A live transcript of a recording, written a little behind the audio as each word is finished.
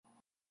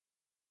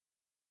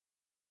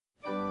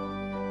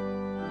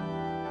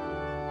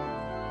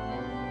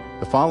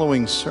The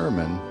following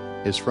sermon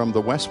is from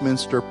the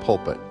Westminster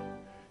pulpit,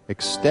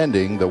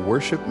 extending the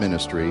worship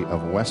ministry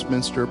of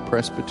Westminster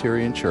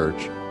Presbyterian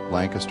Church,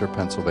 Lancaster,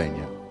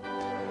 Pennsylvania.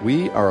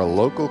 We are a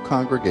local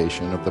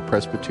congregation of the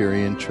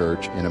Presbyterian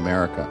Church in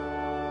America.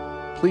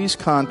 Please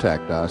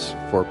contact us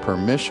for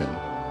permission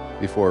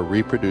before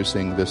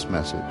reproducing this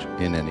message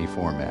in any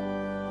format.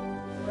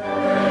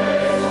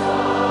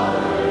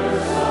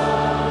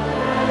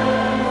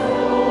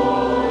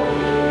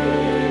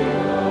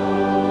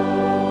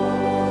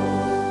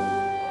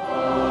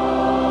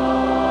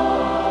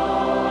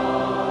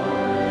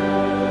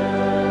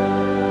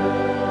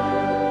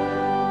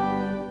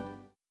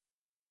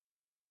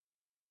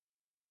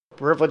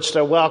 Privileged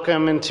to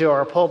welcome into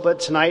our pulpit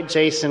tonight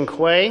Jason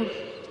Quay,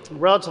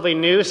 relatively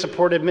new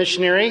supported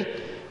missionary.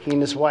 He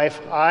and his wife,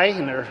 Ai,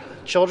 and their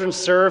children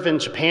serve in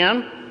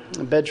Japan,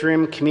 a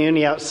bedroom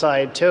community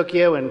outside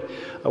Tokyo, and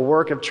a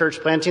work of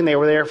church planting. They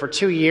were there for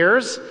 2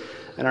 years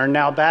and are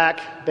now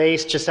back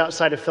based just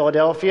outside of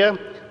Philadelphia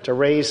to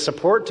raise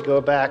support to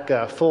go back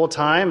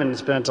full-time, and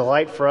it's been a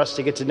delight for us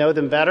to get to know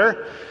them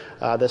better.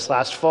 This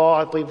last fall,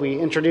 I believe we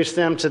introduced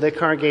them to the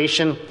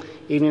congregation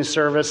evening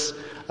service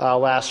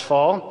last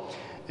fall.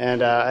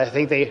 And I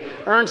think they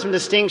earned some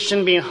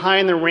distinction being high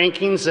in the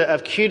rankings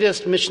of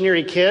cutest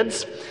missionary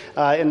kids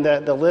in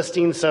the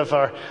listings of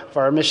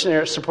our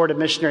missionary, supported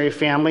missionary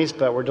families.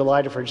 But we're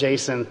delighted for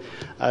Jason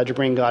to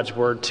bring God's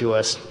word to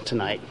us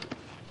tonight.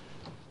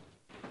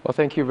 Well,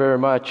 thank you very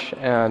much.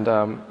 And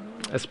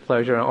it's a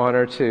pleasure and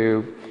honor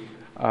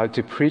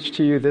to preach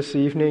to you this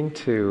evening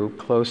to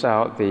close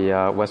out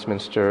the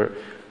Westminster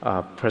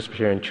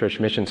Presbyterian Church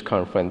Missions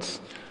Conference.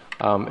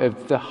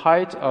 If the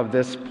height of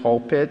this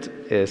pulpit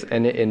is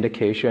any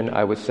indication,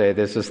 I would say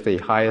this is the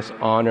highest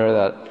honor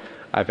that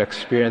I've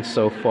experienced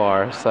so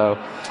far. So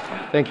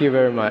thank you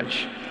very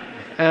much.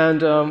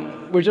 And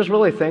we're just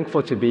really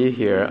thankful to be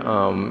here.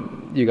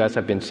 You guys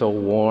have been so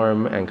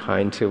warm and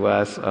kind to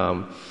us.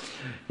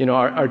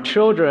 Our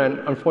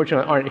children,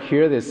 unfortunately, aren't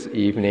here this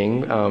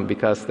evening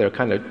because they're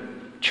kind of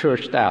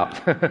churched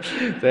out.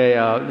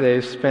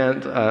 They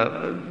spent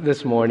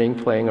this morning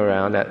playing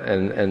around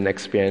and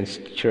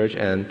experienced church,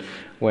 and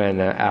when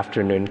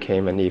afternoon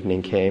came and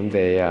evening came,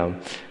 they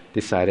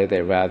decided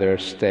they'd rather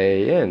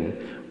stay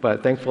in.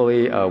 But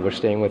thankfully, we're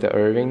staying with the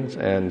Irvings,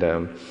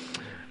 and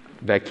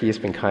Becky is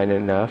kind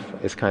enough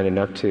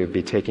to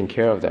be taking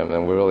care of them,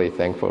 and we're really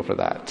thankful for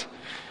that.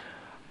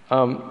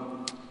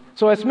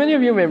 So as many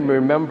of you may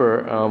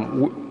remember,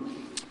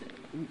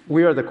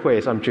 we are the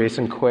Quays. I'm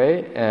Jason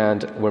Quay,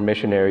 and we're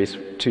missionaries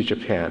to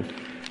Japan.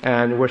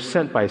 And we're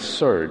sent by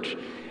Surge.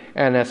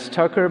 And as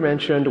Tucker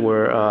mentioned,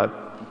 we're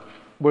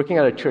working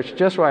at a church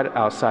just right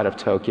outside of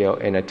Tokyo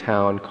in a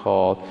town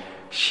called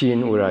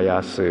Shin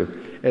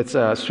Urayasu. It's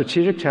a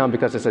strategic town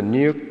because it's a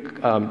new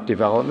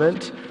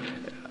development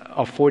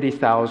of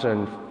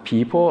 40,000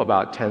 people,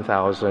 about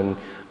 10,000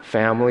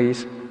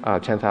 families,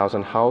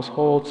 10,000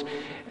 households,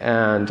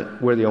 and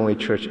we're the only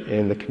church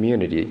in the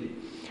community.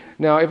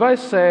 Now, if I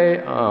say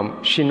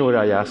Shin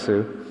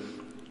Urayasu,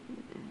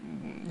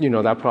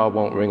 that probably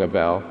won't ring a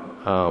bell.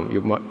 You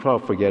might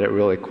probably forget it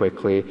really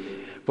quickly.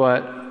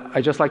 But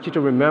I'd just like you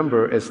to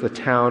remember it's the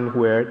town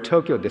where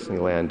Tokyo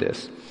Disneyland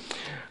is.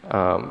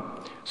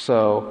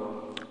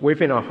 So we've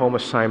been on home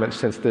assignment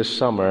since this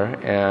summer,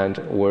 and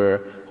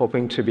we're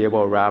hoping to be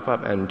able to wrap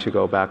up and to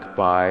go back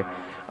by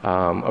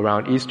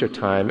around Easter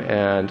time.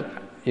 And,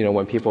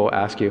 when people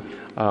ask you,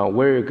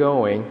 where are you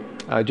going?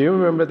 Do you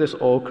remember this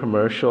old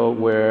commercial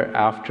where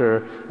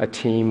after a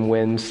team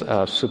wins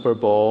a Super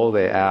Bowl,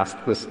 they ask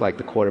this,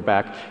 the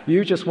quarterback,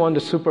 you just won the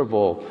Super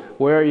Bowl,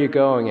 where are you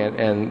going?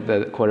 And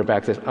the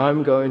quarterback says,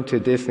 I'm going to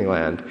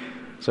Disneyland.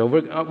 So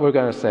we're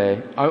going to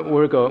say,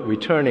 we're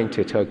returning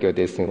to Tokyo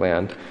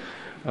Disneyland.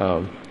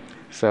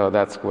 So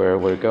that's where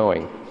we're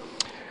going.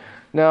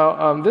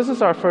 Now, this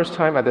is our first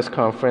time at this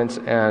conference,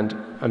 and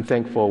I'm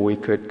thankful we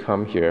could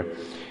come here.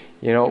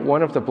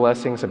 One of the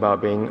blessings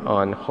about being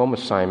on home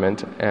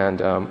assignment and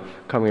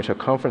coming to a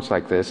conference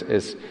like this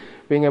is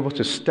being able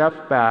to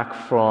step back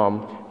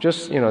from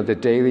just, the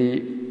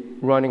daily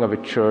running of a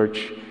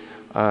church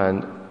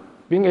and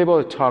being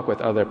able to talk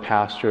with other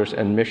pastors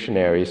and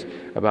missionaries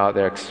about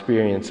their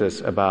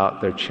experiences,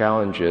 about their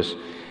challenges,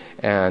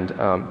 and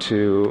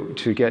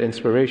to get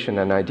inspiration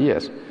and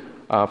ideas.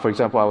 For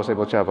example, I was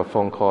able to have a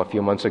phone call a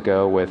few months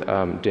ago with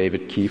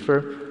David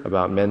Kiefer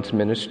about men's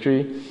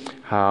ministry,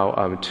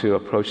 how to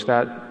approach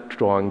that,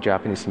 drawing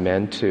Japanese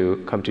men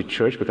to come to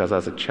church because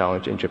that's a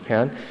challenge in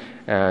Japan,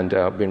 and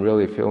been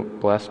really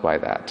blessed by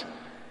that.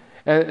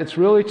 And it's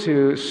really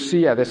to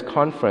see at this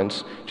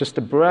conference just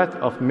the breadth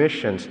of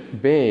missions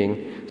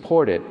being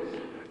ported.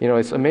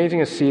 It's amazing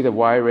to see the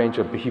wide range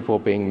of people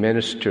being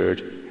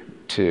ministered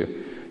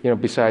to.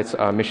 Besides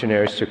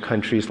missionaries to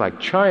countries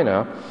like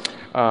China,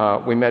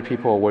 we met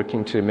people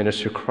working to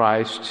minister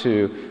Christ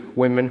to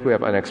women who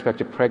have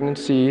unexpected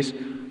pregnancies,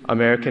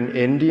 American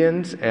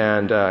Indians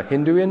and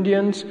Hindu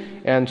Indians,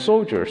 and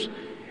soldiers.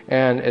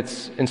 And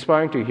it's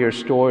inspiring to hear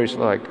stories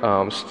like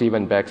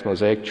Stephen Beck's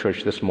Mosaic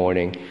Church this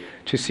morning,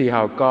 to see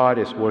how God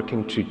is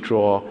working to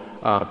draw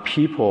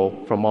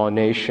people from all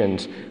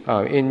nations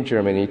in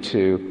Germany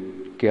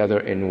to gather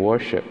in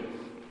worship.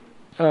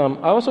 I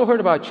also heard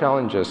about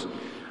challenges.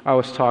 I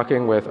was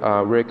talking with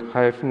Rick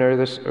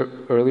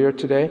Heifner earlier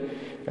today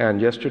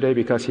and yesterday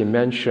because he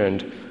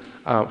mentioned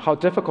how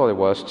difficult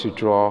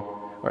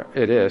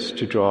it is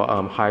to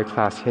draw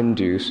high-class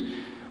Hindus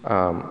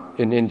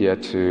in India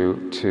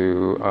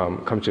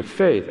to come to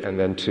faith and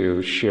then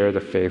to share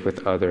the faith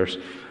with others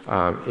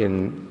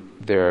in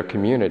their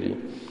community.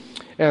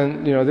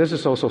 And this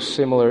is also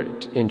similar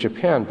in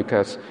Japan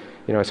because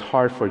it's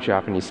hard for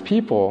Japanese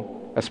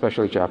people,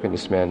 especially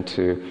Japanese men,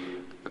 to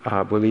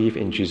believe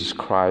in Jesus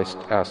Christ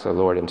as the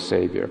Lord and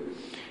Savior.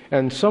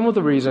 And some of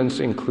the reasons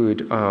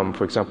include,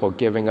 for example,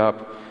 giving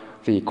up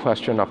the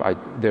question of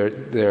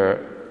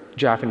their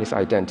Japanese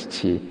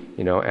identity,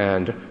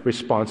 and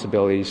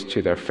responsibilities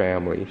to their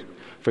family.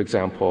 For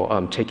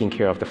example, taking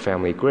care of the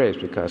family graves,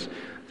 because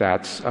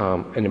that's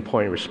an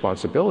important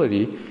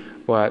responsibility,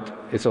 but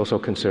it's also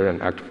considered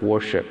an act of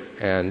worship.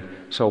 And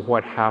so,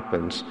 what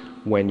happens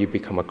when you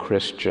become a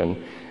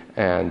Christian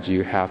and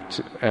you have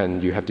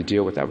to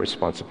deal with that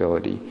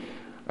responsibility?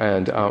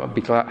 And I'll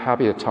be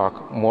happy to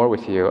talk more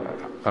with you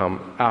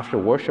after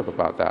worship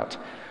about that.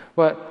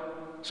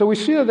 So we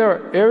see that there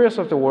are areas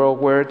of the world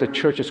where the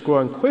church is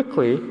growing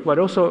quickly, but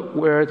also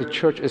where the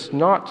church is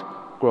not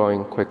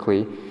growing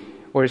quickly,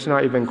 or it's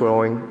not even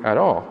growing at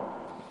all.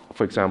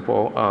 For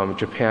example,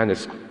 Japan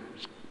has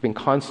been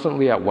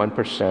constantly at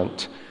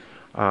 1%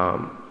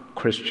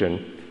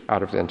 Christian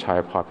out of the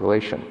entire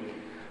population.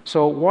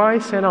 So why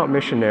send out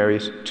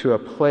missionaries to a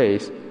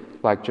place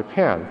like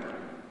Japan,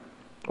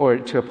 or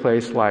to a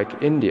place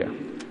like India?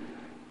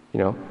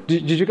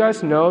 Did you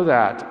guys know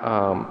that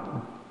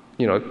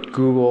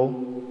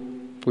Google,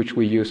 which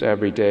we use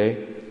every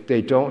day, they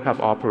don't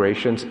have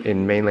operations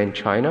in mainland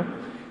China.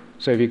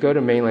 So if you go to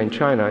mainland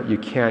China, you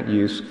can't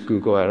use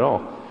Google at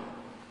all.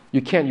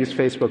 You can't use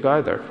Facebook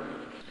either.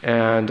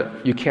 And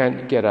you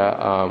can't get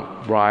a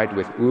ride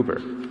with Uber.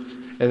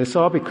 And it's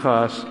all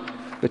because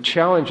the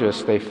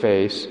challenges they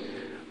face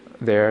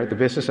there, the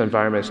business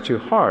environment is too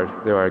hard.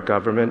 There are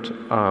government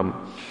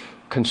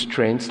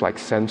constraints like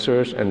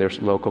censors, and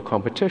there's local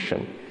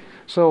competition.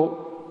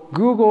 So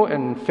Google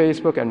and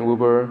Facebook and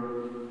Uber,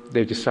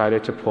 they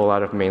decided to pull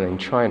out of mainland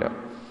China.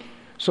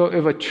 So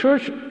if the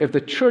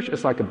church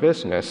is like a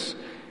business,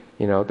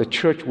 the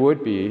church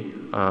would be,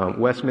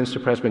 Westminster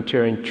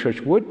Presbyterian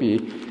Church would be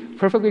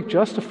perfectly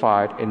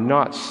justified in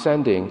not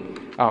sending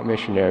out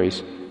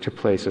missionaries to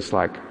places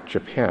like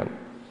Japan.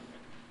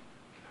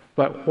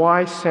 But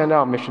why send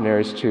out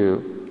missionaries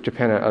to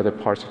Japan and other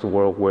parts of the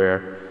world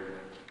where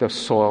the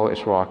soil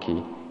is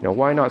rocky?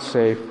 Why not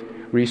save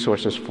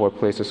resources for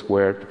places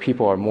where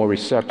people are more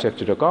receptive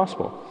to the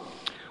gospel?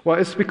 Well,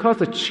 it's because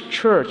the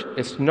church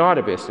is not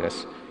a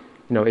business.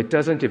 It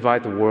doesn't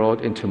divide the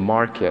world into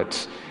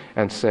markets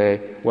and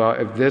say, well,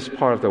 if this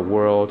part of the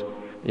world,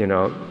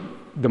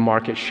 the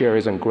market share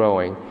isn't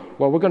growing,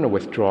 well, we're going to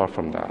withdraw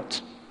from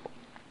that.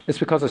 It's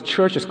because the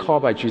church is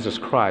called by Jesus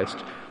Christ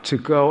to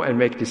go and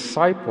make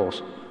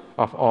disciples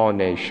of all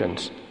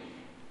nations.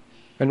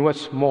 And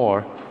what's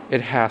more,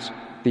 it has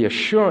the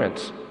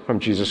assurance from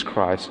Jesus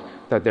Christ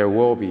that there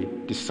will be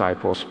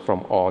disciples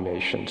from all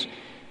nations.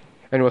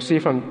 And we'll see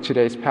from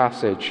today's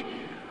passage,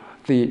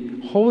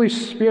 the Holy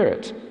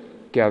Spirit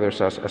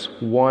gathers us as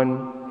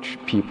one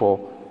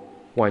people,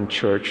 one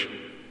church.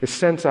 It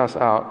sends us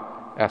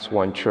out as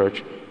one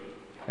church.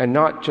 And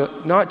not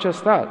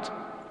just that,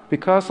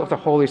 because of the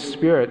Holy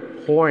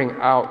Spirit pouring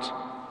out,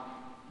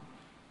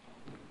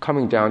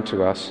 coming down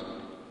to us,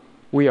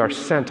 we are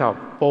sent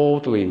out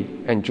boldly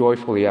and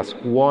joyfully as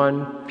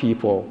one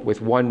people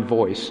with one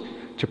voice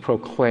to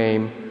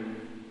proclaim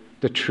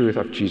the truth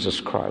of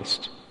Jesus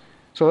Christ.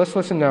 So let's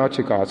listen now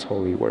to God's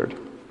holy word.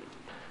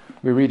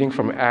 We're reading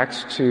from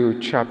Acts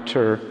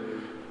chapter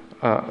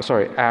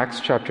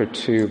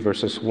 2,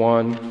 verses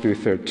 1 through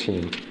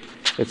 13.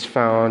 It's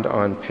found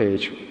on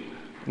page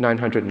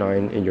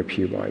 909 in your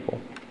Pew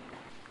Bible.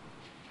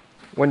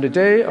 When the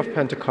day of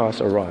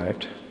Pentecost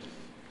arrived,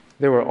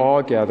 they were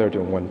all gathered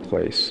in one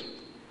place.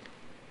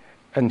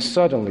 And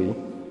suddenly,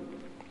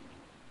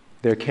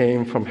 there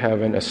came from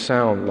heaven a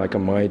sound like a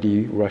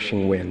mighty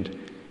rushing wind,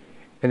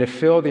 and it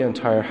filled the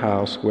entire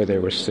house where they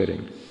were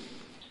sitting.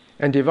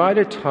 And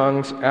divided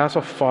tongues as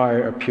of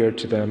fire appeared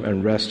to them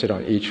and rested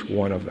on each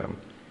one of them.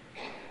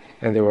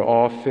 And they were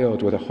all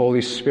filled with the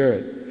Holy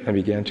Spirit and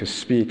began to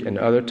speak in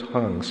other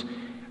tongues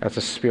as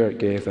the Spirit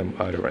gave them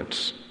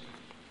utterance.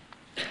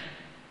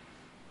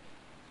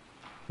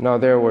 Now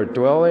there were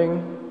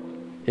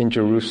dwelling in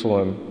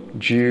Jerusalem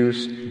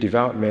Jews,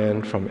 devout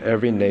men from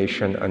every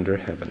nation under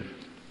heaven.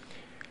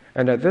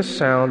 And at this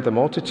sound the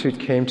multitude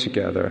came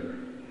together,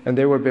 and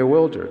they were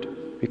bewildered,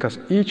 because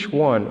each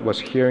one was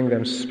hearing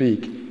them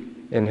speak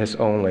in his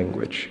own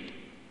language.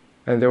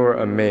 And they were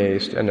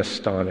amazed and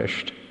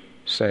astonished,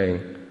 saying,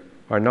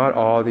 "Are not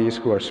all these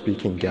who are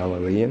speaking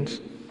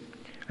Galileans?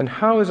 And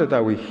how is it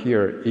that we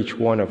hear each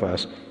one of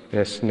us in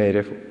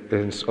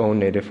his own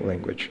native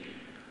language?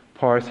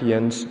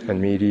 Parthians and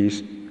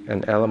Medes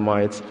and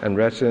Elamites, and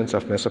residents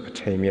of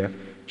Mesopotamia,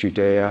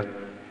 Judea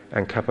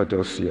and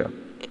Cappadocia,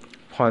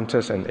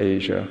 Pontus and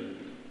Asia,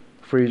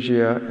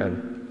 Phrygia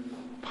and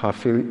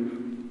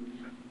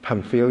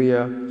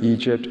Pamphylia,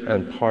 Egypt,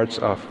 and parts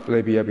of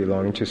Libya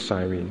belonging to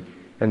Cyrene,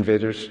 and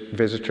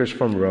visitors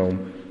from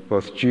Rome,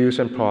 both Jews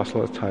and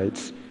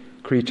proselytes,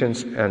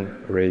 Cretans and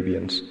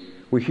Arabians.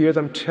 We hear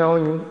them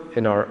telling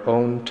in our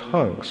own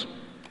tongues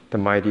the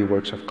mighty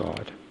works of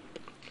God.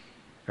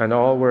 And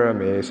all were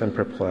amazed and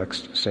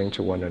perplexed, saying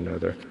to one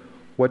another,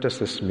 "What does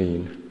this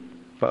mean?"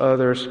 But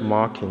others,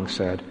 mocking,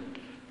 said,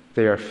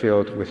 "They are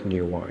filled with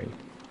new wine."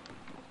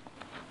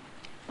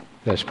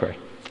 Let's pray.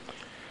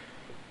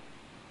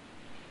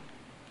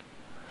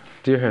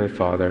 Dear Heavenly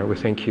Father, we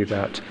thank you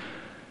that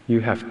you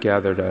have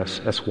gathered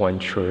us as one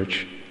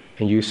church,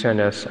 and you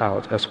sent us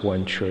out as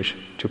one church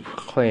to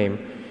proclaim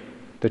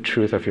the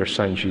truth of your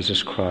Son,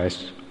 Jesus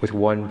Christ, with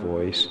one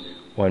voice,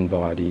 one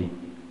body,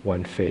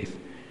 one faith.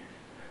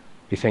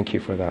 We thank you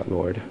for that,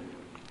 Lord.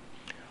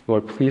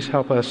 Lord, please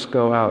help us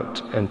go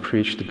out and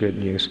preach the good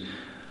news,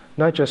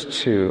 not just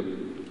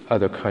to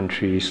other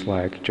countries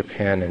like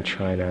Japan and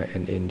China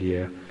and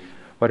India,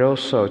 but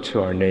also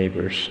to our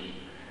neighbors,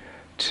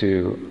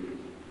 to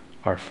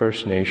our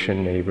First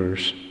Nation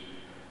neighbors,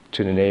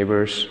 to the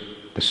neighbors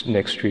the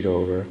next street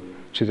over,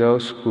 to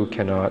those who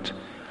cannot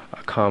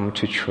come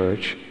to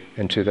church,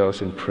 and to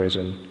those in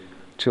prison,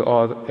 to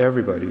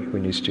everybody who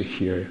needs to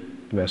hear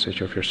the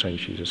message of your Son,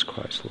 Jesus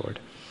Christ, Lord.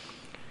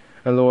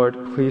 And Lord,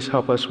 please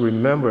help us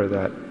remember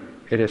that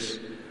it is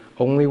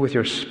only with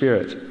your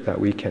Spirit that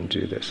we can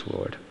do this,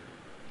 Lord.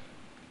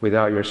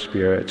 Without your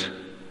Spirit,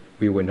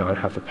 we would not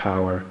have the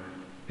power.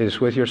 It is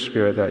with your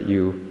Spirit that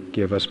you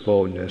give us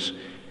boldness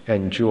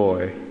and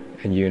joy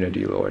and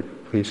unity, Lord.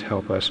 Please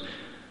help us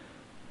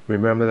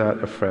remember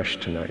that afresh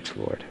tonight,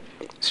 Lord.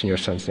 It's in your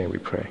Son's name we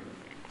pray.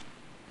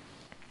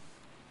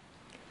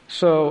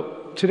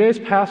 So today's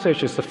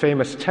passage is the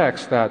famous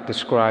text that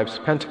describes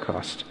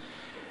Pentecost.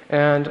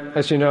 And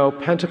as you know,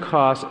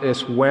 Pentecost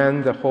is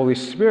when the Holy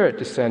Spirit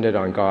descended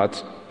on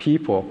God's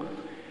people.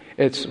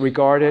 It's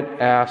regarded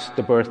as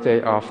the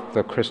birthday of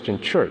the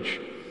Christian church.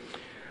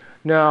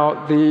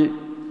 Now, the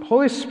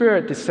Holy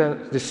Spirit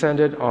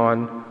descended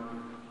on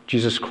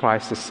Jesus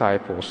Christ's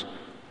disciples.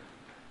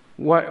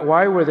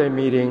 Why were they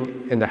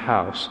meeting in the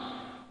house?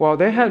 Well,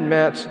 they had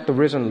met the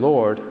risen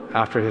Lord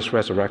after his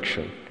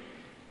resurrection,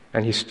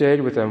 and he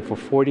stayed with them for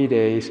 40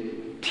 days,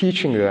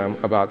 teaching them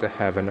about the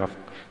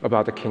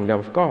kingdom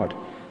of God.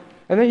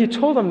 And then he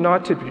told them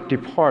not to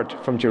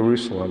depart from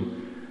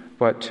Jerusalem,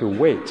 but to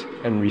wait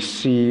and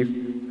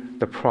receive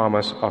the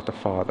promise of the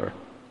Father.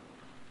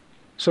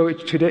 So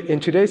in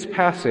today's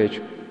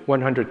passage,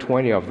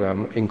 120 of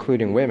them,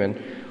 including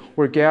women,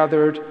 were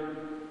gathered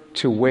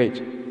to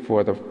wait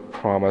for the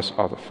promise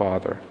of the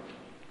Father.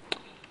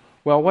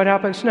 Well, what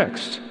happens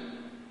next?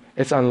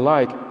 It's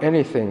unlike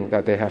anything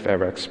that they have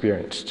ever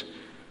experienced.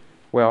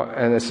 Well,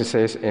 and as it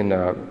says in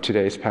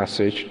today's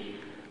passage,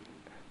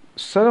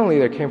 suddenly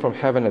there came from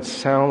heaven a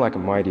sound like a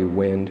mighty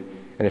wind,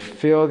 and it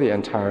filled the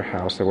entire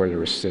house where they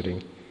were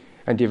sitting.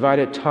 And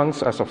divided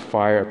tongues as of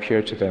fire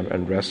appeared to them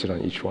and rested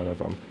on each one of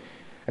them.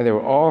 And they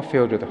were all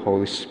filled with the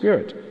Holy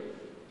Spirit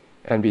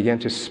and began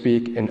to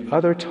speak in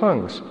other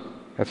tongues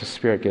as the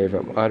Spirit gave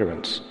them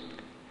utterance.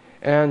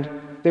 And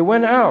they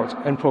went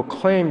out and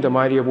proclaimed the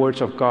mighty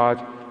words of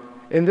God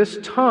in this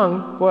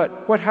tongue.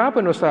 What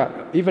happened was that,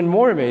 even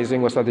more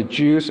amazing, was that the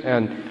Jews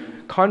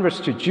and converts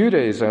to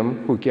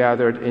Judaism who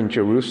gathered in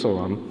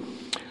Jerusalem,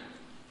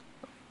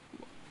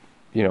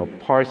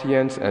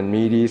 Parthians and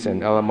Medes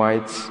and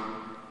Elamites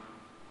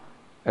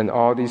and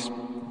all these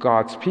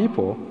God's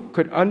people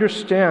could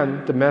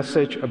understand the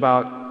message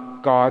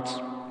about God's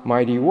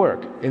mighty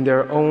work in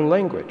their own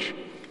language.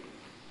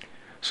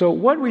 So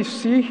what we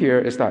see here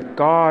is that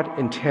God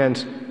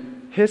intends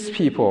his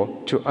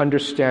people to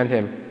understand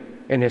him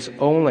in his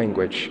own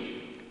language.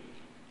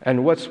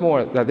 And what's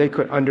more, that they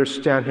could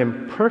understand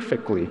him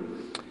perfectly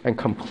and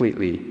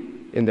completely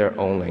in their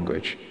own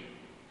language.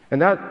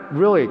 And that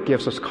really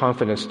gives us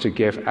confidence to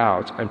give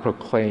out and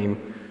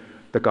proclaim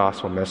the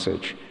gospel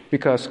message.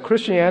 Because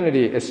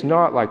Christianity is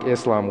not like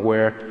Islam,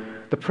 where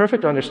the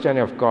perfect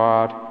understanding of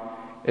God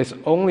is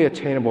only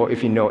attainable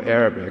if you know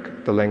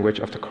Arabic, the language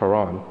of the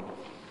Quran.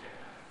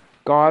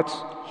 God's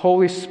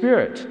Holy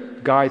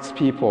Spirit guides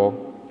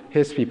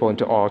his people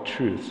into all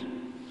truth,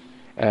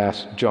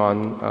 as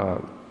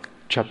John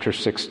chapter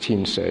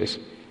 16 says.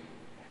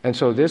 And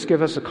so this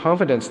gives us the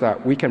confidence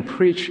that we can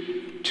preach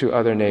to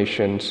other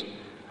nations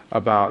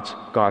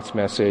about God's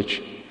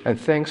message, and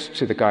thanks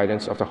to the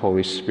guidance of the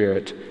Holy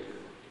Spirit,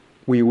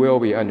 we will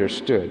be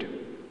understood.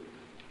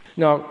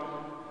 Now,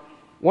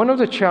 one of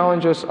the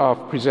challenges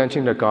of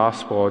presenting the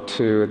gospel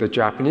to the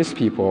Japanese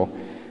people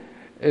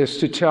is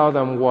to tell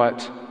them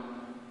what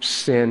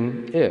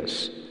sin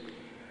is.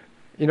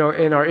 In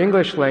our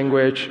English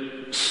language,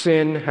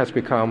 sin has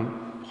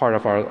become part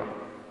of our,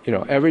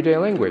 everyday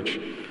language.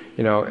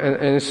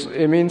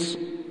 It means,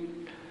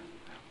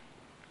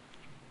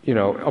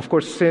 of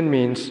course, sin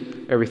means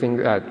everything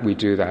that we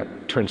do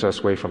that turns us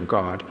away from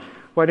God.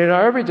 But in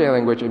our everyday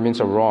language, it means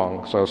a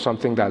wrong, so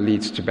something that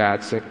leads to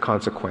bad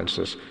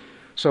consequences.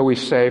 So we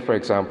say, for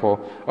example,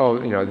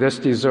 this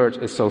dessert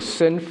is so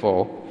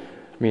sinful,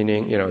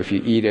 meaning, if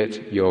you eat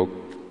it, you'll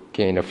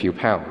gain a few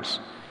pounds.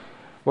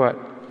 But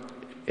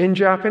in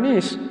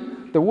Japanese,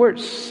 the word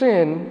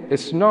sin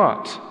is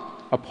not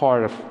a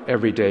part of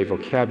everyday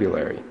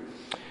vocabulary.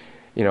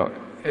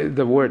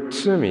 The word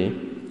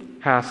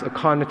tsumi has a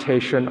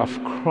connotation of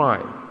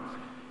crime.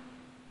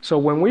 So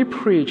when we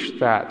preach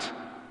that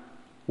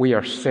we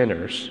are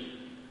sinners,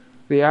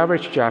 the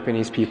average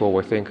Japanese people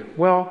will think,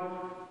 well,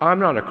 I'm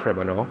not a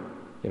criminal.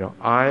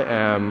 I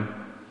am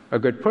a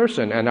good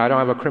person and I don't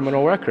have a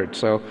criminal record.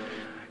 So,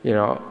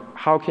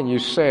 how can you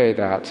say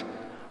that,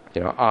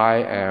 I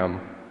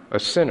am a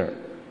sinner?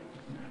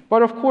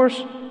 But of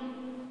course,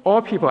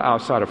 all people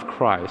outside of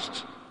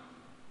Christ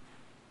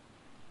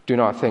do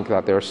not think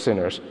that they're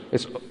sinners.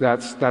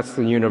 That's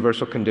the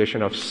universal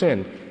condition of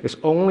sin. It's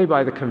only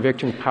by the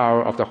convicting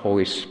power of the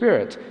Holy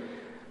Spirit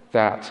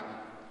that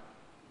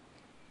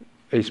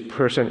a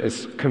person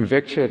is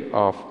convicted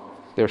of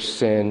their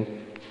sin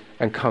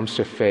and comes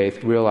to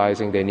faith,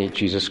 realizing they need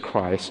Jesus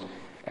Christ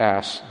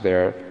as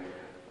their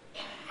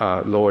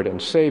Lord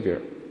and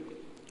Savior.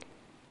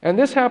 And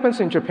this happens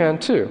in Japan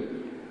too,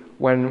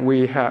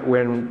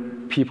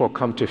 when people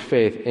come to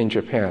faith in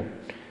Japan.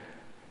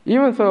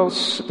 Even though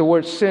the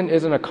word sin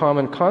isn't a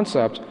common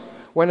concept,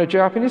 when the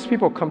Japanese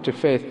people come to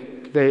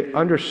faith, they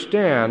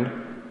understand,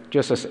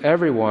 just as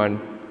everyone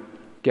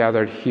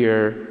gathered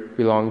here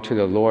belong to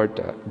the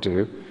Lord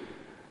do,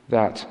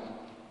 that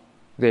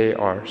they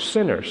are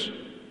sinners.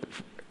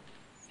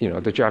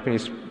 The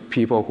Japanese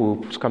people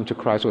who come to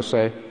Christ will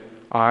say,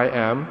 I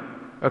am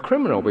a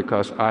criminal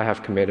because I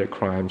have committed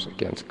crimes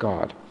against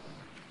God.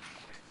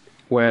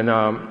 When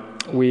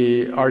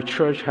our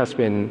church has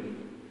been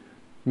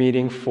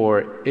meeting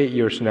for 8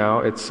 years now,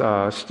 it's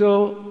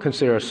still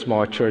considered a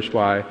small church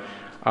by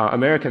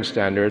American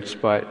standards,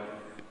 but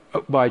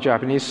by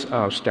Japanese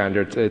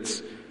standards,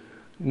 it's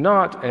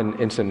not an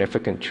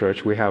insignificant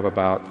church. We have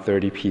about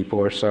 30 people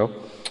or so.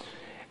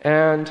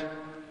 And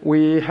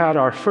we had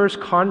our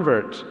first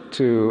convert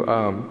to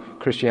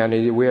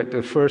Christianity. We had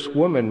the first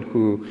woman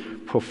who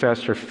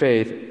professed her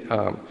faith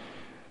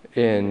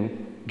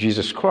in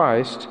Jesus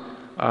Christ.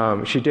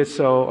 She did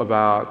so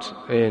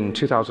in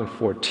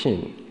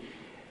 2014.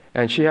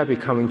 And she had been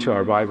coming to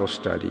our Bible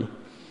study.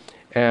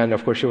 And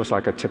of course, she was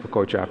like a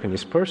typical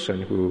Japanese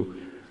person who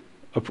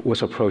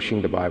was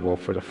approaching the Bible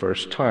for the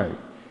first time.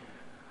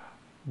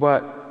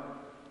 But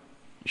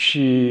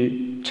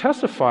she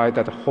testified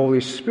that the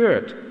Holy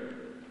Spirit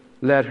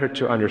led her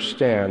to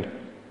understand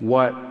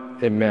what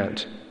it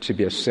meant to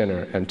be a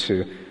sinner and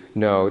to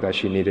know that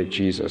she needed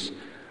Jesus.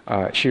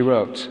 She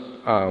wrote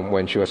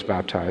when she was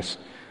baptized,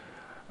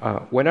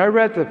 when I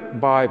read the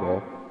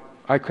Bible,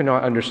 I could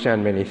not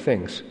understand many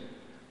things.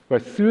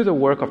 But through the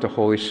work of the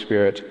Holy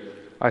Spirit,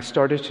 I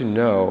started to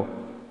know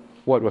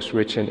what was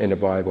written in the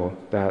Bible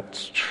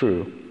that's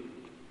true.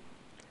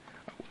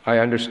 I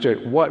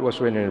understood what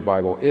was written in the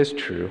Bible is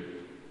true,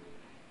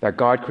 that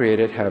God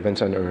created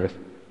heavens and earth,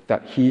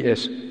 that He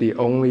is the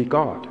only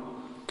God.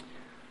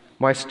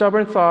 My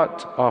stubborn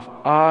thought of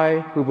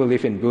I, who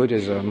believe in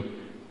Buddhism,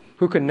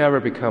 who could never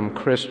become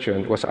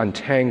Christian, was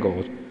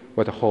untangled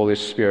with the Holy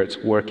Spirit's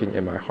working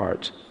in my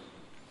heart.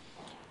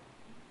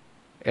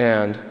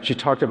 And she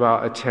talked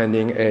about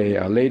attending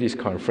a ladies'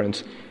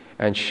 conference,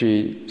 and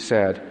she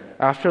said,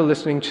 after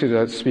listening to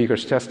the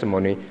speaker's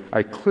testimony,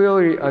 I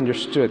clearly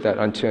understood that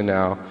until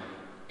now,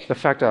 the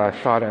fact that I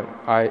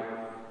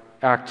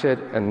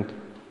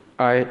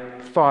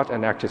thought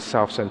and acted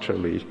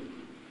self-centeredly,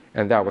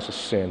 and that was a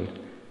sin.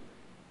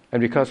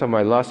 And because of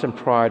my lust and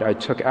pride, I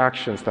took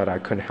actions that I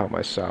couldn't help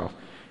myself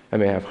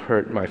and may have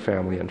hurt my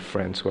family and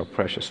friends who are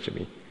precious to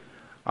me.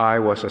 I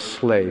was a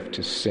slave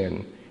to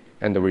sin,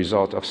 and the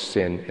result of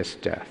sin is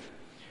death.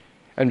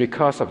 And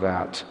because of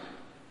that,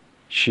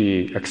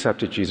 she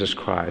accepted Jesus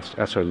Christ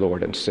as her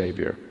Lord and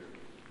Savior.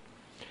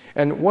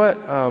 And what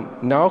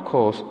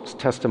Naoko's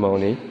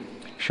testimony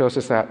shows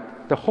is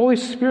that the Holy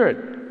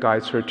Spirit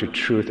guides her to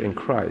truth in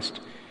Christ.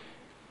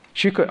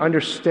 She could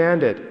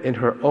understand it in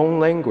her own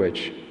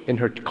language, in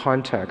her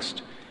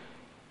context.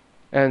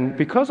 And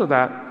because of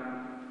that,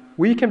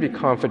 we can be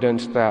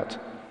confident that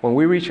when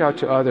we reach out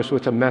to others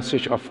with a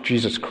message of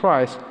Jesus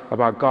Christ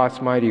about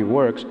God's mighty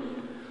works,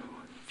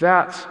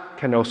 that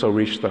can also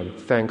reach them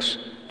thanks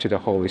to the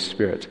Holy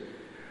Spirit.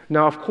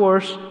 Now, of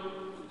course,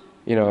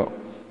 we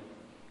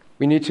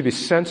need to be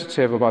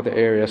sensitive about the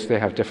areas they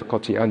have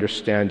difficulty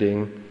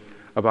understanding,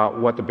 about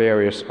what the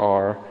barriers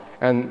are,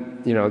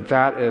 and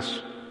that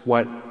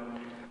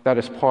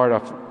is part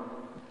of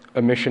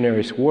a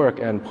missionary's work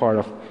and part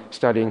of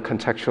studying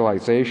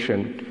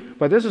contextualization.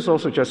 But this is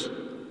also just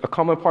a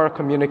common part of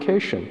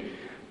communication,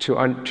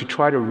 to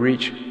try to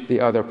reach the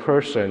other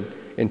person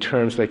in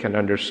terms they can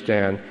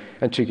understand,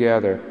 and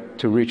together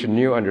to reach a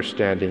new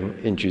understanding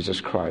in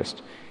Jesus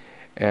Christ.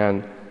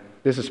 And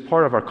this is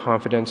part of our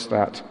confidence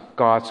that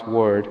God's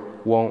word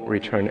won't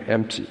return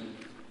empty.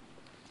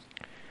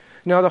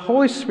 Now, the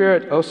Holy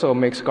Spirit also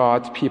makes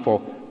God's people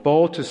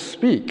bold to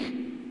speak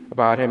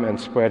about Him and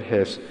spread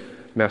His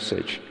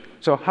message.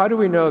 So how do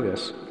we know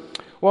this?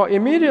 Well,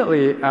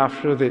 immediately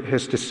after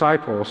His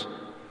disciples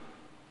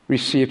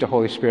received the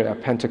Holy Spirit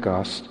at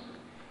Pentecost,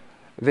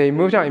 they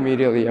moved out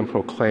immediately and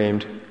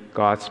proclaimed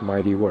God's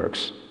mighty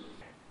works.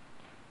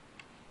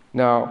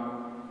 Now,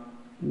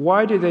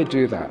 why did they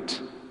do that?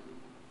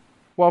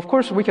 Well, of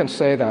course, we can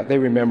say that they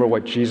remember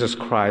what Jesus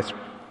Christ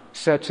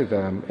said to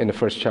them in the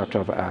first chapter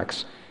of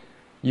Acts.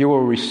 You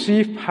will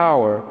receive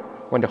power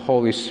when the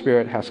Holy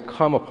Spirit has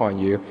come upon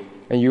you,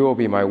 and you will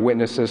be my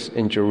witnesses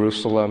in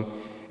Jerusalem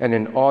and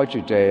in all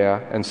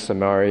Judea and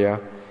Samaria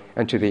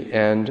and to the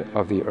end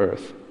of the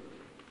earth.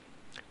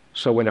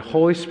 So when the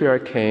Holy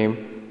Spirit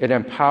came, it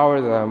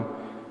empowered them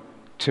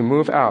to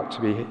move out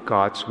to be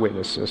God's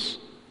witnesses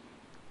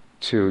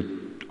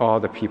to all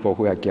the people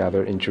who had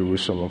gathered in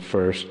Jerusalem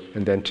first,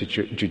 and then to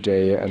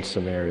Judea and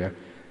Samaria,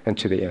 and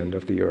to the end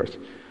of the earth.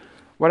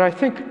 What I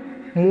think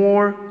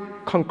more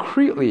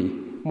concretely,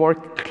 more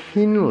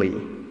keenly,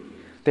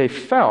 they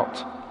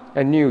felt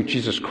and knew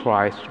Jesus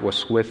Christ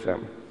was with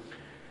them.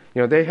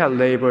 They had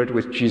labored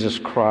with Jesus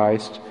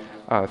Christ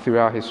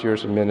throughout His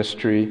years of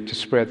ministry to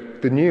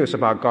spread the news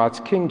about God's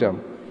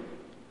kingdom,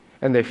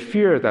 and they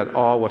feared that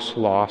all was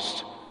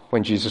lost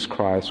when Jesus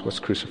Christ was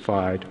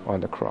crucified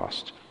on the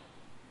cross.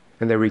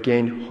 And they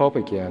regained hope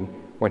again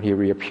when He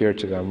reappeared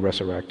to them,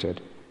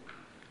 resurrected.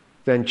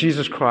 Then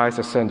Jesus Christ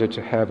ascended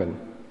to heaven.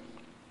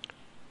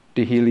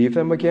 Did He leave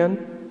them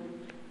again?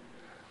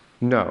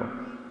 No.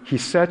 He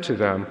said to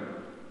them,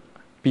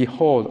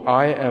 Behold,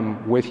 I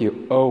am with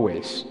you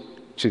always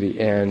to the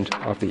end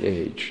of the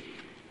age.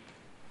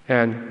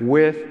 And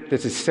with the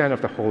descent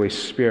of the Holy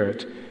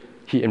Spirit,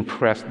 He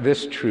impressed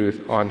this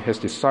truth on His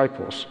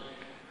disciples.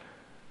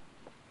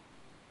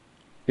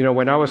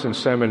 When I was in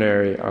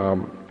seminary,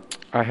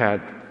 I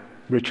had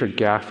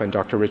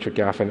Dr. Richard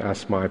Gaffin,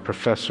 as my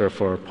professor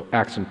for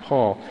Acts and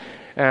Paul.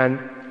 And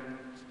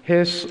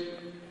his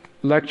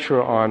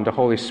lecture on the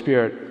Holy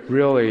Spirit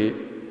really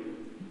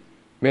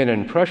made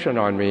an impression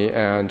on me,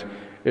 and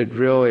it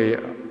really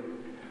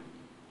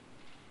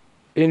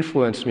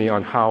influenced me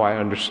on how I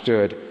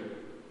understood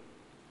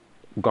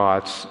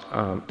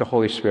the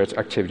Holy Spirit's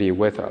activity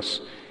with us.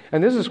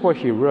 And this is what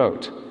he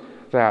wrote,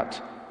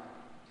 that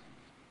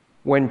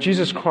when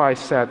Jesus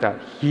Christ said that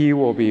He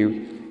will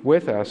be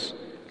with us,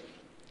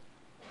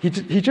 he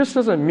just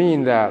doesn't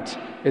mean that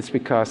it's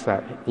because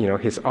that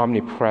He's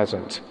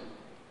omnipresent,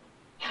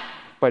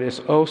 but it's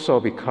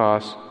also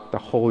because the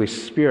Holy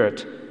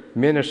Spirit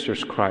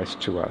ministers Christ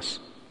to us.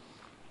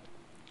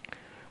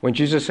 When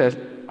Jesus says,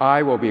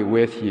 I will be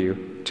with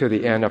you till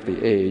the end of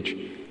the age,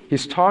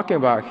 He's talking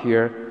about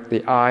here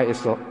the I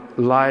is the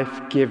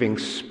life-giving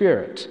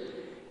Spirit.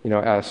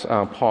 As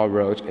Paul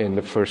wrote in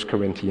the 1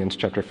 Corinthians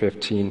chapter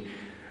 15,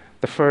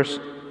 the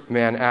first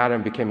man,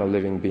 Adam, became a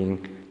living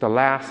being. The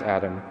last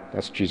Adam,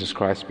 that's Jesus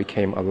Christ,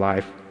 became a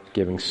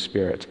life-giving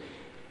Spirit.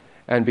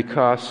 And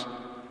because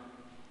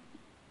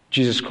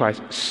Jesus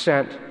Christ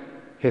sent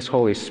His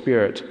Holy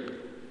Spirit,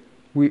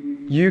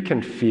 you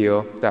can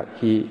feel that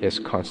He is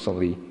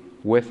constantly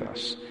with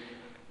us.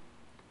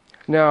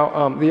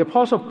 Now, the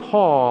Apostle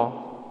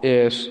Paul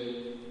is,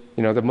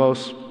 the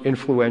most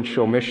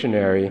influential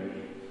missionary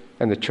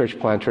and the church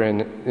planter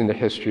in the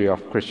history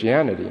of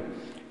Christianity.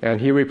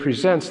 And he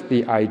represents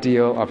the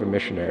ideal of a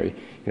missionary,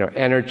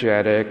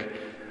 energetic,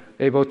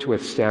 able to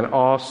withstand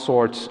all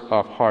sorts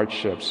of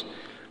hardships.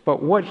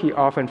 But what we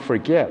often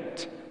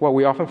forget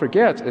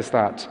is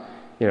that,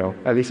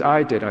 at least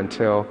I did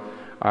until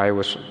I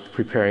was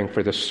preparing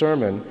for this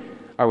sermon,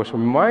 I was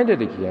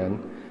reminded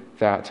again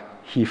that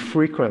he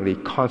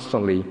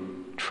constantly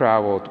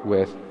traveled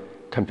with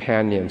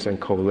companions and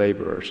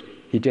co-laborers.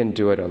 He didn't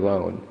do it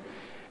alone.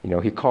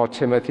 He called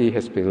Timothy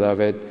his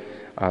beloved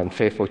and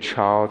faithful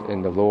child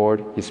in the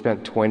Lord. He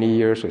spent 20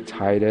 years with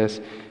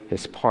Titus,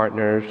 his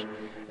partner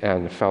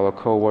and fellow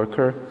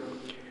co-worker.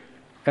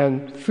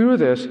 And through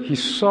this, he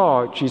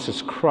saw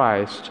Jesus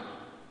Christ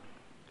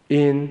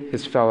in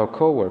his fellow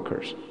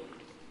co-workers.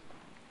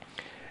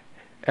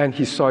 And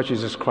he saw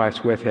Jesus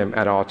Christ with him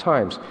at all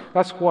times.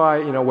 That's why,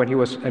 when he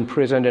was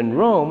imprisoned in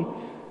Rome,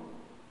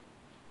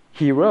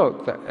 he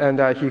wrote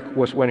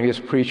when he was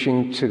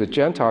preaching to the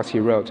Gentiles, he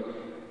wrote,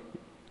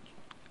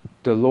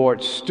 "The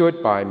Lord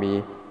stood by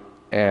me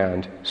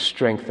and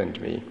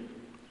strengthened me."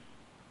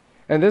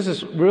 And this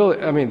is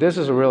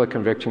a really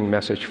convicting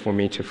message for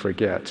me to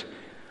forget.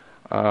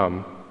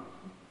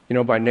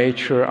 By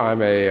nature,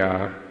 I'm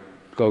a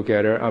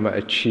go-getter, I'm an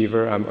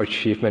achiever, I'm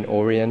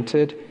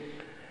achievement-oriented.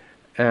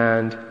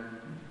 And,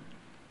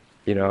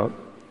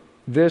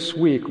 this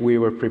week we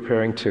were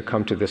preparing to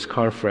come to this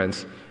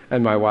conference,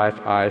 and my wife,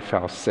 I,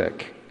 fell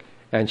sick.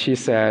 And she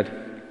said,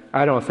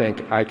 "I don't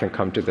think I can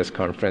come to this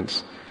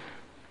conference.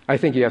 I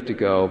think you have to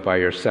go by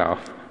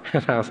yourself."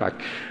 And I was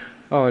like,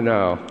 "Oh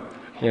no,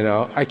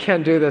 I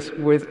can't do this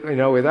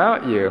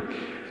without you."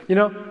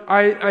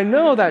 I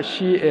know that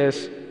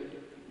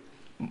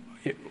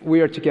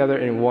we are together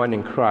in one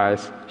in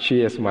Christ.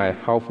 She is my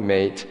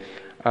helpmate.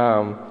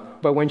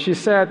 But when she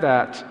said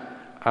that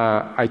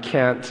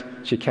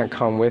she can't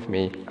come with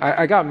me,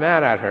 I got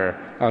mad at her.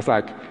 I was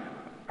like,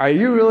 are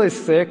you really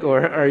sick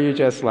or are you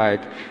just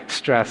like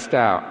stressed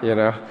out,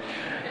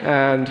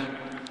 And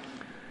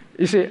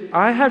you see,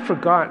 I had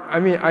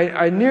forgotten,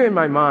 I knew in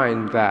my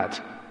mind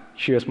that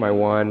she was my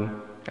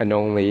one and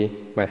only,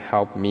 my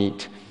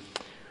helpmeet.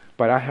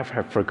 But I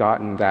have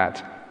forgotten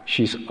that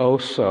she's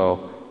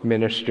also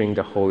ministering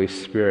the Holy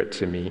Spirit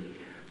to me,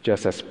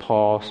 just as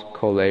Paul's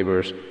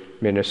co-laborers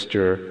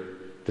minister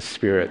the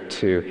Spirit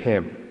to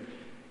him.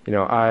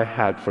 I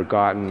had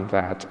forgotten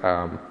that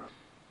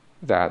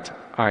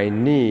I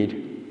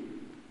need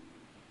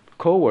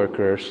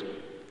co-workers,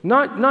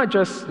 not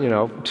just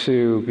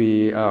to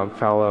be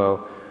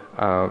fellow,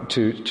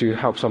 to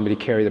help somebody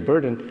carry the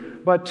burden,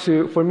 but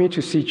for me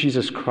to see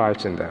Jesus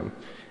Christ in them.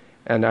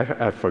 And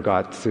I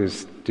forgot to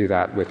do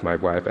that with my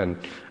wife, and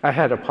I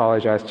had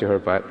apologized to her,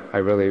 but I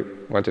really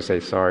want to say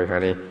sorry,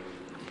 honey.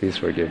 Please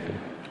forgive me.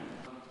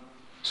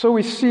 So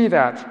we see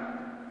that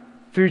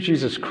through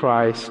Jesus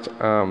Christ,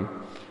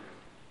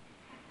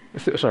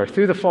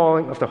 through the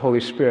falling of the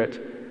Holy Spirit,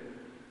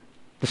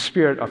 the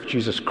Spirit of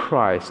Jesus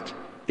Christ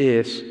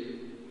is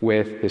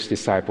with his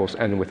disciples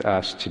and with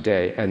us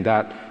today, and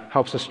that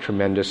helps us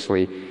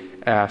tremendously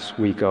as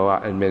we go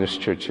out and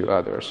minister to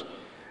others.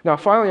 Now,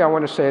 finally, I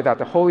want to say that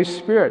the Holy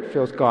Spirit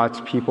fills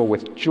God's people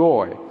with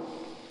joy.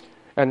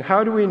 And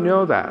how do we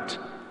know that?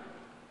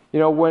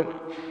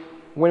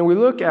 When we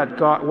look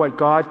at what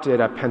God did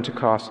at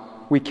Pentecost,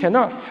 we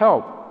cannot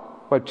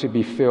help but to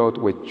be filled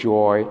with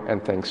joy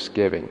and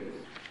thanksgiving.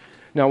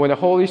 Now, when the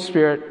Holy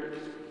Spirit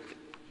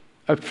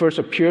first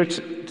appeared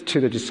to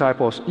the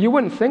disciples, you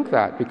wouldn't think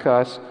that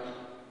because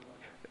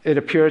it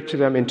appeared to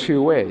them in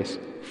two ways.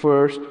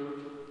 First,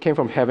 came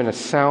from heaven a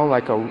sound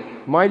like a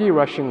mighty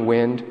rushing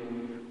wind,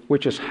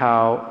 which is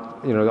how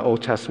the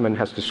Old Testament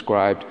has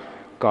described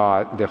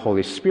God, the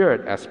Holy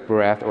Spirit, as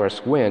breath or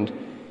as wind,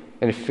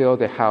 and it filled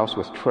the house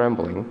with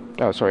trembling.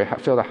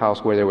 Filled the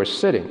house where they were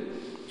sitting.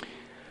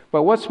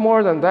 But what's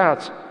more than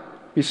that,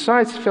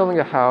 besides filling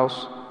the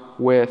house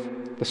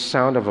with the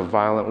sound of a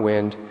violent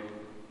wind,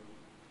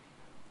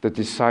 the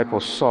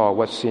disciples saw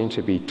what seemed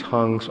to be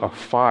tongues of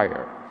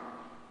fire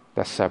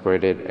that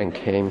separated and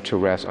came to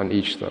rest on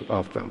each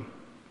of them.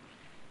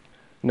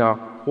 Now,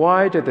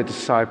 why did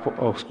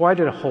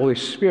the Holy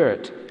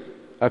Spirit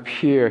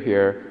appear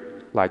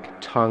here like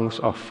tongues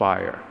of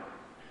fire?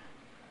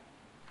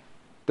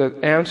 The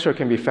answer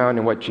can be found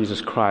in what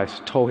Jesus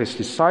Christ told his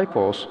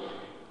disciples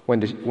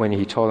when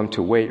he told them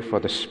to wait for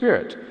the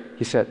Spirit.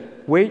 He said,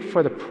 wait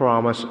for the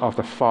promise of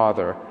the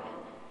Father.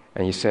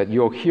 And he said,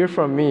 you heard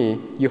from me,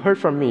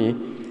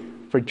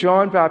 for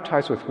John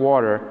baptized with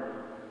water,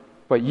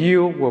 but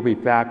you will be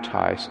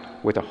baptized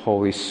with the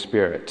Holy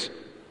Spirit.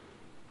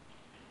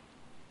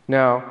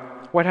 Now,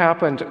 what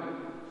happened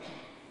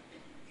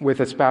with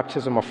this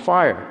baptism of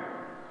fire?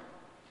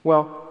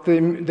 Well,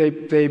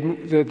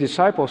 the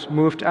disciples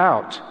moved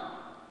out,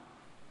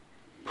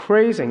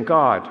 praising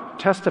God,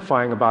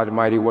 testifying about the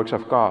mighty works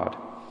of God.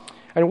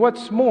 And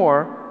what's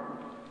more,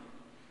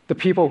 the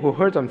people who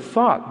heard them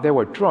thought they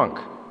were drunk.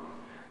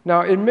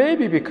 Now, it may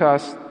be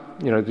because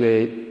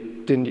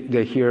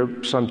they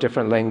hear some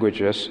different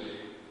languages,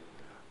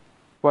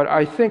 but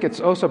I think it's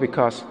also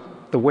because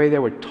the way they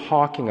were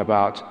talking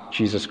about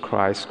Jesus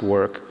Christ's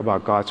work,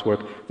 about God's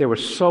work, they were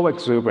so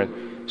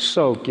exuberant,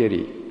 so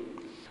giddy.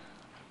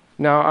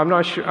 Now,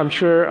 I'm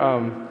sure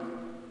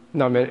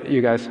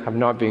you guys have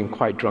not been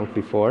quite drunk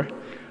before,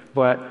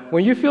 but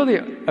when you feel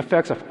the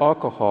effects of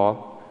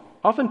alcohol,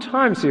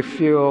 oftentimes you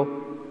feel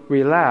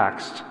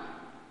relaxed,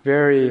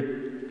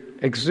 very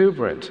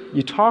exuberant.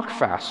 You talk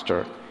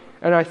faster.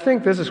 And I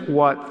think this is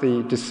what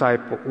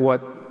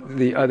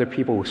the other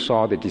people who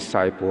saw the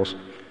disciples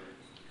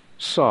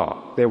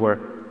saw. They were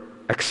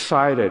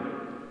excited,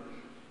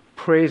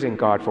 praising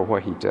God for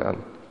what he'd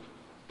done,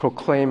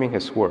 proclaiming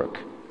his work.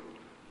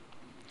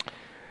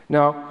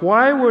 Now,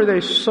 why were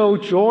they so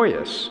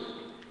joyous?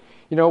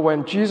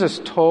 When Jesus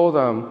told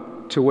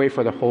them to wait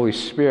for the Holy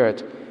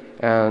Spirit,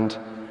 and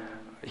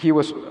he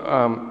was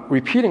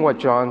repeating what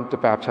John the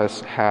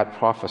Baptist had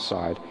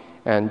prophesied.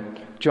 And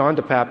John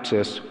the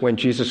Baptist, when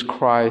Jesus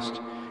Christ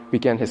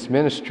began his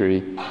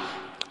ministry,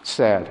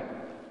 said,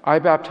 I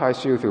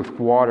baptize you with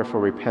water for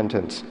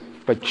repentance,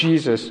 but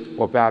Jesus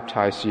will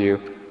baptize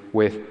you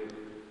with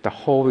the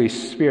Holy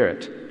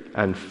Spirit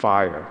and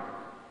fire.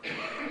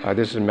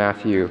 This is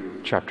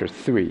Matthew chapter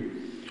 3.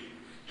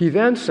 He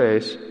then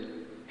says,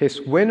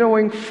 his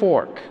winnowing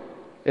fork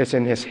is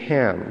in his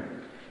hand,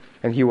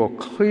 and he will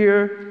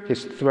clear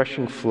his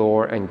threshing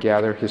floor and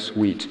gather his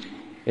wheat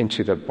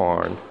into the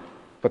barn,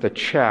 but the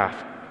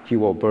chaff he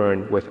will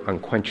burn with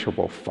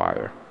unquenchable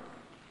fire.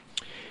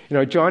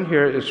 John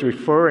here is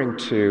referring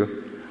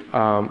to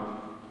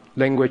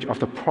language of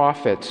the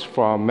prophets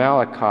from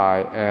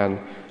Malachi and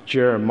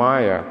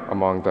Jeremiah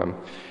among them.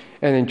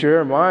 And in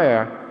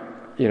Jeremiah,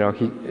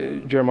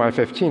 Jeremiah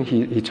 15,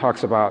 he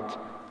talks about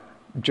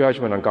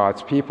judgment on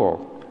God's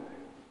people.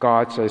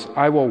 God says,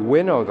 I will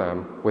winnow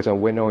them with a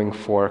winnowing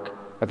fork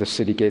at the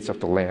city gates of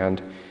the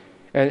land,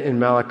 And in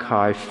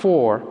Malachi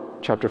 4,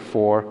 chapter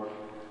 4,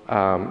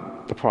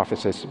 the prophet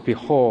says,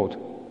 "Behold,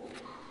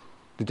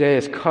 the day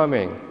is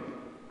coming,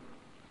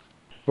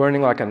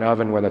 burning like an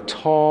oven, when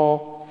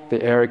the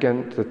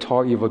arrogant, the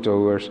tall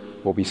evildoers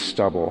will be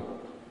stubble.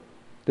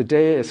 The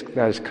day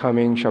that is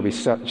coming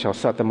shall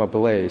set them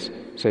ablaze,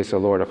 says the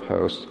Lord of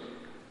hosts,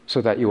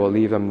 so that you will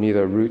leave them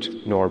neither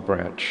root nor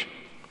branch."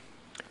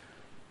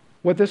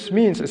 What this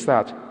means is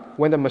that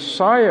when the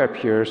Messiah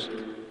appears,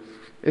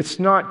 it's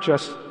not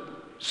just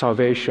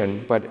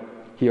salvation, but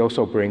he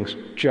also brings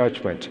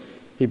judgment.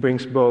 He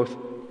brings both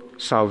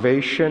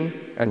salvation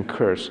and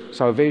curse.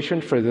 Salvation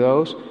for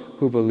those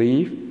who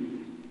believe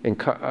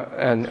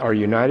and are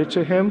united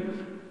to him,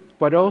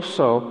 but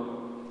also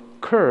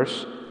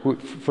curse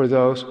for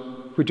those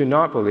who do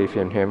not believe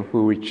in him,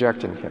 who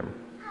reject him.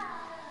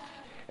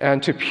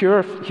 And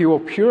he will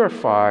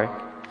purify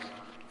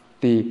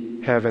the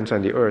heavens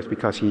and the earth,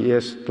 because he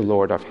is the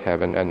Lord of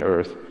heaven and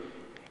earth.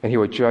 And he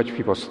will judge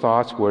people's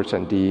thoughts, words,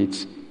 and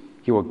deeds.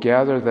 He will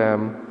gather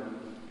them,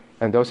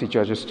 and those he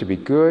judges to be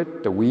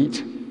good, the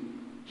wheat,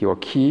 he will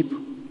keep.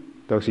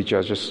 Those he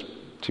judges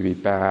to be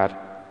bad,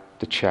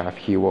 the chaff,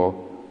 he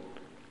will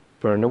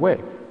burn away.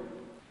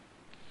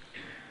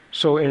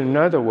 So in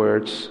other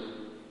words,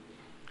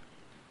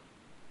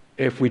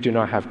 if we do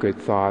not have good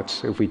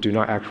thoughts, if we do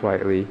not act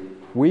rightly,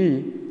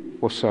 we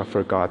will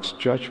suffer God's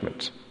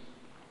judgment.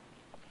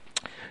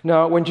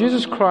 Now, when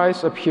Jesus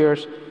Christ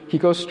appears, he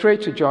goes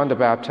straight to John the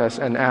Baptist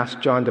and asks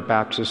John the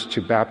Baptist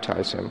to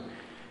baptize him.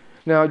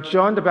 Now,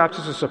 John the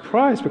Baptist is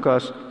surprised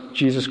because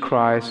Jesus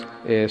Christ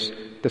is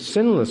the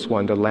sinless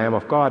one, the Lamb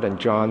of God, and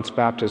John's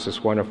baptism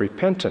is one of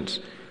repentance.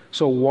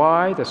 So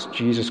why does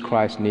Jesus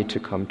Christ need to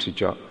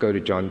go to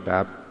John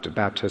the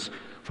Baptist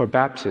for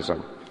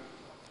baptism?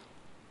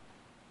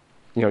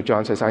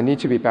 John says, "I need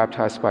to be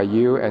baptized by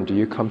you, and do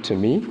you come to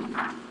me?"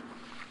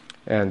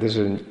 And this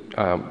is in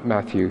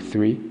Matthew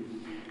 3.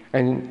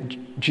 And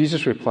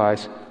Jesus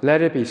replies,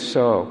 "Let it be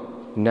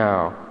so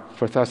now,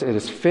 for thus it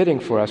is fitting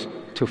for us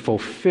to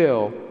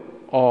fulfill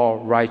all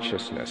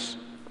righteousness."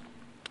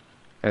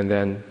 And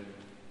then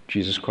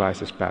Jesus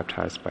Christ is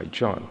baptized by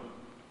John.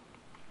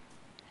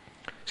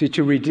 See,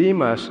 to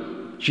redeem us,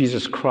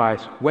 Jesus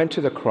Christ went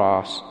to the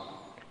cross,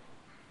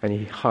 and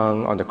he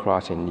hung on the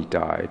cross and he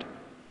died.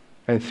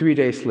 And 3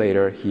 days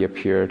later, he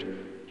appeared,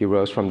 he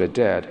rose from the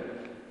dead,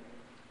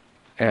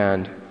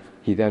 and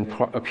he then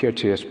appeared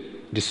to his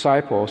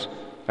disciples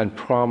and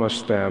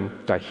promised them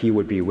that he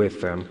would be with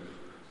them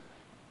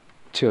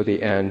till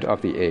the end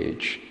of the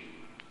age.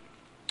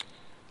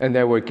 And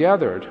they were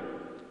gathered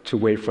to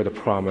wait for the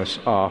promise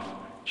of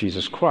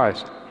Jesus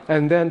Christ.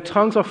 And then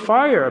tongues of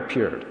fire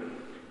appeared.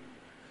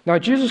 Now,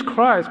 Jesus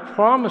Christ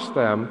promised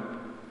them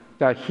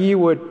that he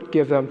would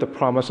give them the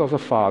promise of the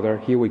Father,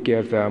 he would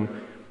give them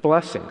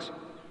blessings.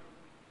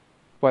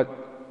 But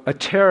a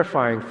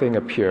terrifying thing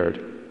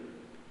appeared.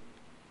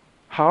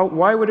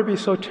 Why would it be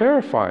so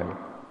terrifying?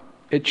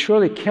 It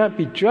surely can't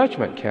be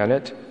judgment, can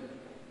it?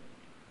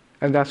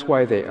 And that's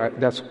when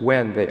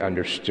they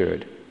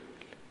understood.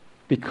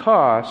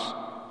 Because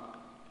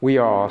we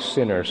are all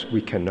sinners,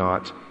 we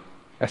cannot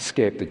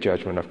escape the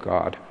judgment of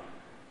God.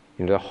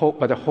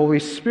 But the Holy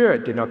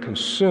Spirit did not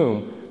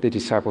consume the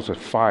disciples with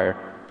fire,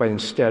 but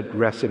instead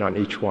rested on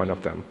each one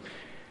of them.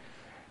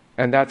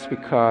 And that's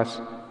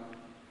because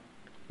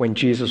when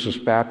Jesus was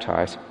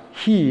baptized,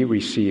 he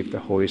received the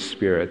Holy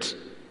Spirit's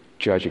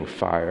judging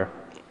fire.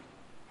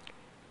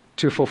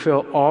 To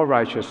fulfill all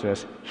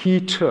righteousness, he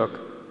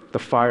took the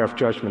fire of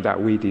judgment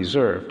that we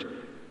deserved,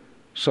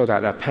 so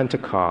that at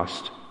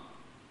Pentecost,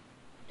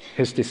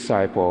 his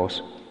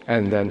disciples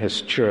and then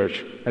his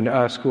church and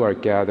us who are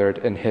gathered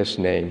in his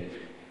name,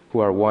 who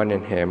are one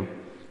in him,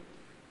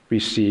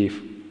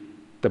 receive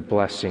the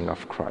blessing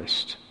of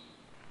Christ.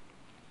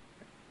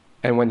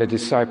 And when the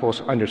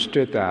disciples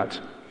understood that,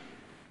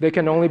 they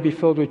can only be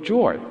filled with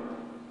joy.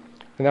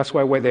 And that's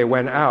why when they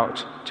went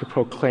out to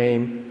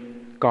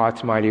proclaim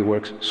God's mighty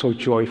works so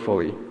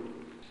joyfully.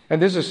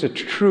 And this is the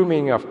true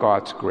meaning of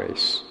God's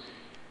grace,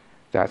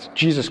 that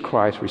Jesus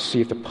Christ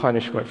received the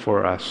punishment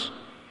for us.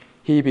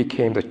 He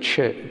became the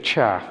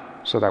chaff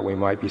so that we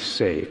might be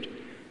saved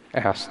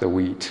as the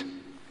wheat.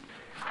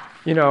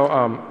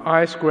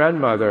 I's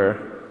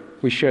grandmother,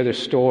 we shared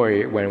this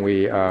story when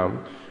we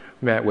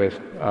met with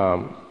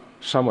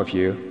some of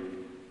you.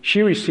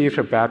 She received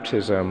her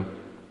baptism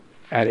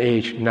at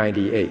age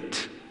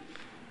 98.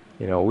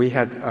 We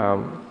had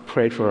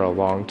prayed for her a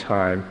long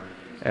time,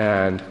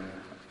 and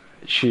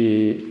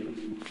she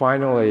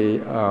finally,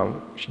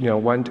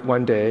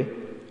 one day,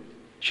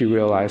 she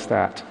realized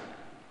that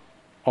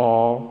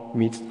all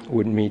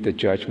would meet the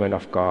judgment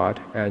of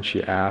God, and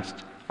she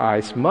asked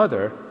I's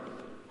mother,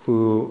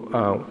 who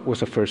was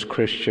the first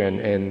Christian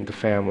in the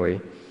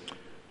family,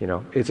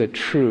 is it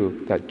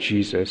true that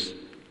Jesus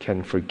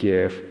can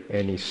forgive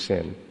any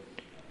sin?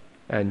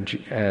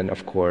 And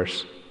of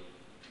course,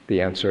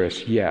 the answer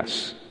is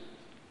yes.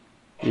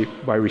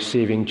 By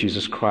receiving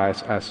Jesus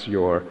Christ as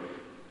your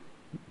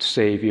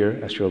Savior,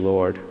 as your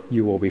Lord,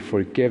 you will be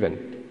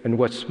forgiven. And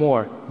what's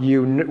more,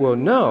 you will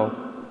know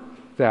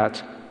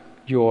that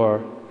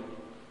your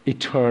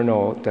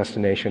eternal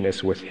destination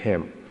is with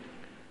Him.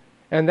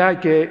 And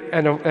that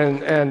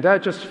and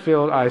that just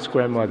filled Ai's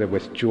grandmother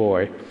with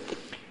joy.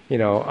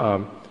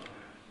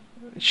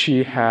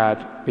 She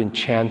had been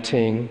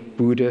chanting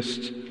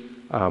Buddhist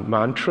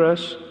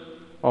mantras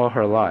all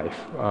her life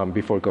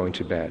before going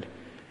to bed.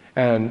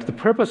 And the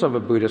purpose of a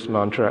Buddhist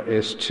mantra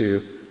is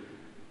to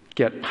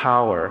get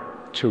power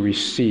to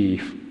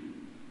receive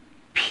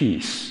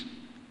peace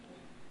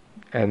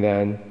and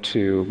then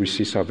to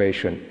receive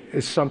salvation.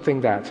 It's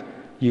something that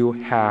you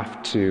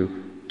have to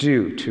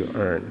do to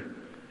earn.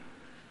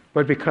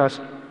 But because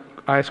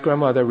Ai's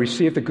grandmother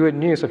received the good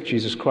news of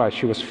Jesus Christ,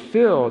 she was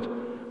filled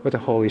with the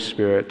Holy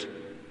Spirit.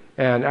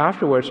 And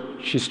afterwards,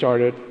 she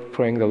started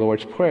praying the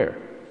Lord's Prayer.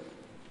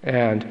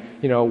 And,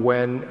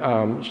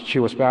 when she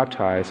was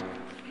baptized,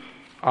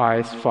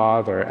 Ai's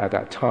father at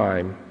that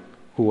time,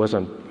 who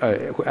wasn't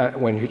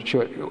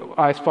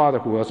Ai's father,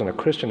 who wasn't a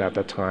Christian at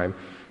that time,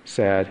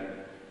 said,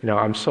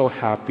 I'm so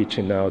happy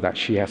to know that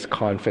she has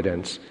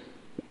confidence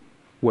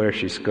where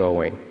she's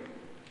going.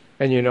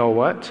 And you know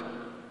what?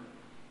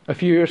 A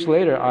few years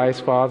later,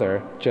 Ai's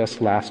father, just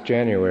last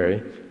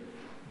January,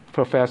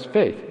 professed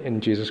faith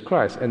in Jesus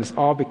Christ. And it's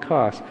all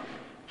because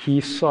he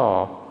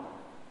saw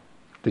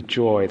the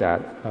joy that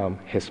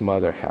his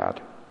mother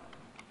had.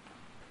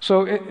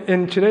 So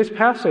in today's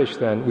passage,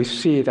 then, we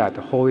see that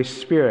the Holy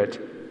Spirit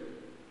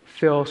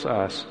fills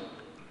us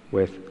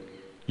with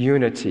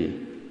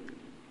unity.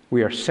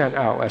 We are sent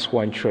out as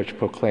one church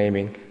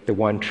proclaiming the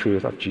one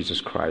truth of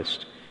Jesus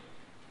Christ.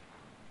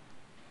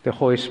 The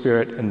Holy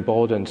Spirit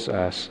emboldens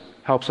us,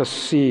 helps us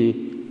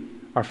see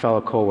our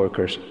fellow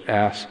co-workers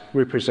as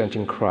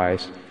representing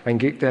Christ, and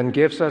then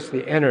gives us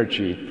the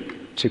energy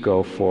to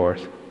go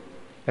forth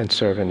and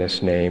serve in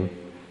His name.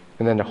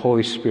 And then the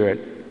Holy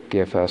Spirit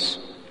gives us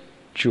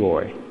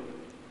joy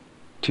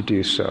to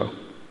do so.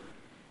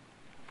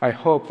 I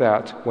hope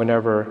that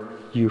whenever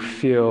you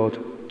feel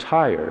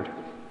tired,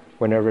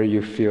 whenever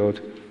you feel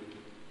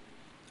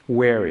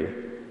weary,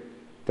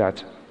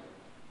 that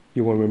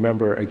you will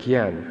remember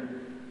again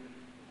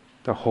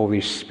the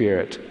Holy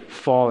Spirit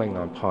falling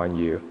upon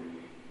you,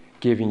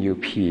 giving you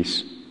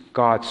peace.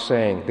 God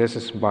saying, "This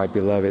is my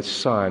beloved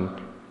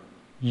Son.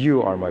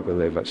 You are my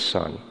beloved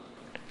Son,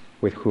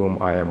 with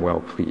whom I am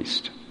well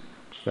pleased."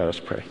 Let us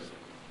pray.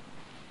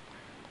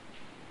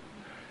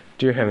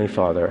 Dear Heavenly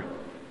Father,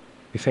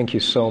 we thank you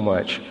so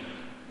much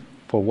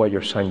for what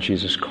your Son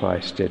Jesus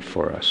Christ did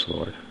for us,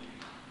 Lord.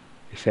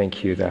 We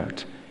thank you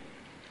that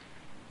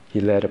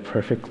He led a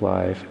perfect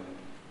life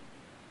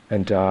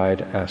and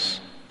died as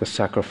the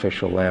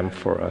sacrificial lamb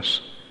for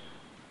us,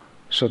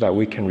 so that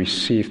we can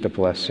receive the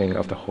blessing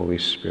of the Holy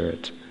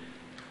Spirit,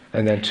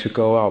 and then to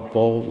go out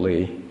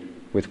boldly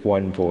with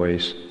one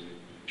voice,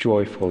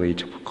 joyfully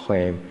to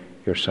proclaim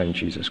your Son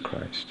Jesus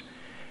Christ.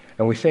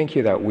 And we thank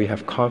you that we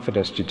have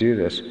confidence to do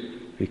this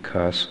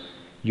because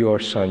your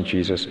Son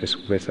Jesus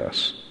is with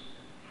us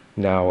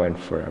now and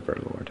forever,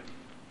 Lord.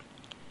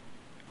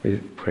 We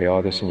pray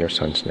all this in your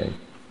Son's name.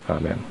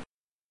 Amen.